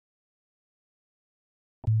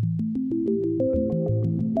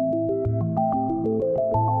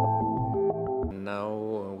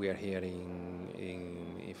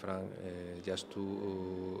Ifrane, just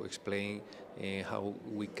to explain how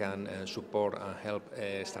we can support and help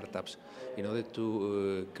startups in order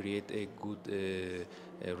to create a good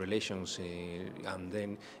relations, and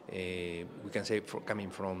then we can say coming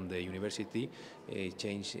from the university,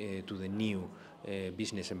 change to the new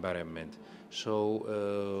business environment.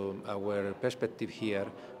 So our perspective here,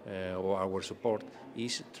 or our support,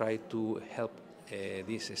 is try to help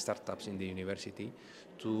these startups in the university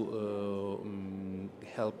to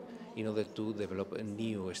help in order to develop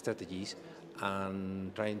new strategies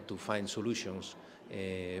and trying to find solutions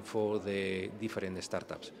for the different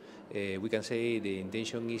startups. We can say the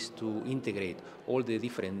intention is to integrate all the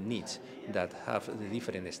different needs that have the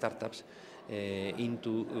different startups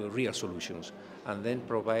into real solutions, and then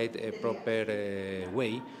provide a proper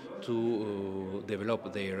way to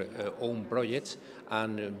develop their own projects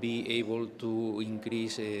and be able to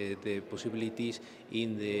increase the possibilities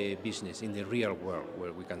in the business, in the real world,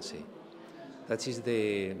 where we can say. That is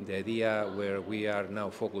the idea where we are now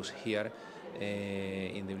focused here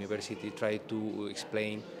in the university, try to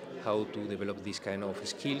explain how to develop this kind of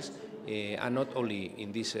skills, and not only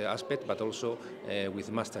in this aspect, but also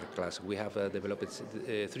with master class. We have developed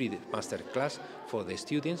 3 master class for the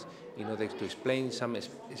students in order to explain some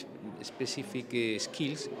specific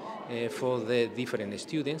skills for the different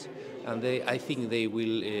students, and I think they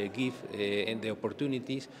will give the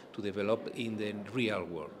opportunities to develop in the real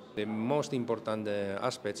world. The most important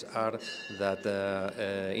aspects are that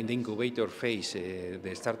in the incubator phase,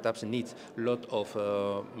 the startups need a lot of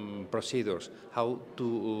procedures, how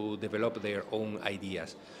to develop their own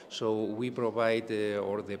ideas. So we provide,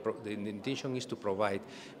 or the intention is to provide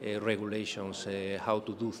regulations, how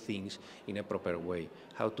to do things in a proper way,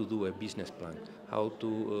 how to do a business plan, how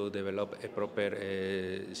to develop a proper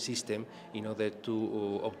system in order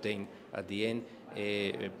to obtain at the end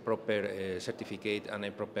a proper certificate and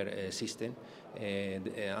a proper system,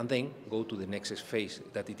 and then go to the next phase,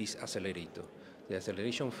 that it is accelerator. The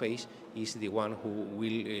acceleration phase is the one who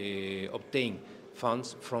will obtain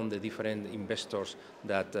funds from the different investors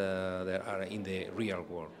that there are in the real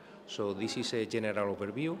world. So this is a general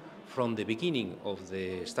overview from the beginning of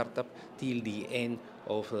the startup till the end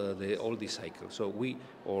of all this cycle. So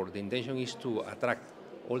the intention is to attract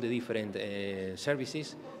all the different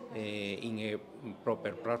services in a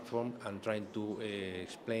proper platform, and trying to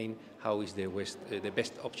explain how is the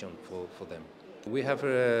best option for them. We have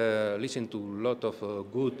listened to a lot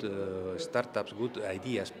of good startups, good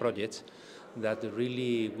ideas, projects that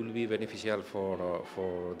really will be beneficial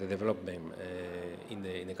for the development in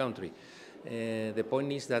the country. The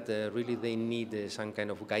point is that really they need some kind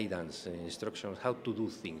of guidance, instructions, how to do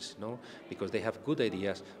things, no? Because they have good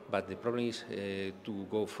ideas, but the problem is to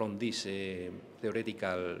go from this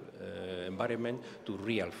theoretical environment to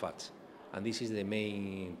real facts. And this is the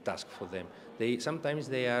main task for them. Sometimes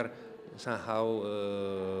they are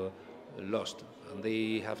somehow lost, and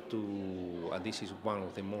they have to, and this is one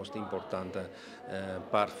of the most important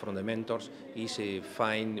parts from the mentors, is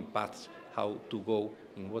find paths how to go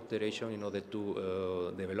in what direction in order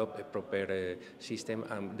to develop a proper system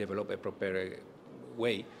and develop a proper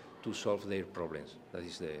way to solve their problems. That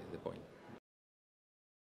is the point.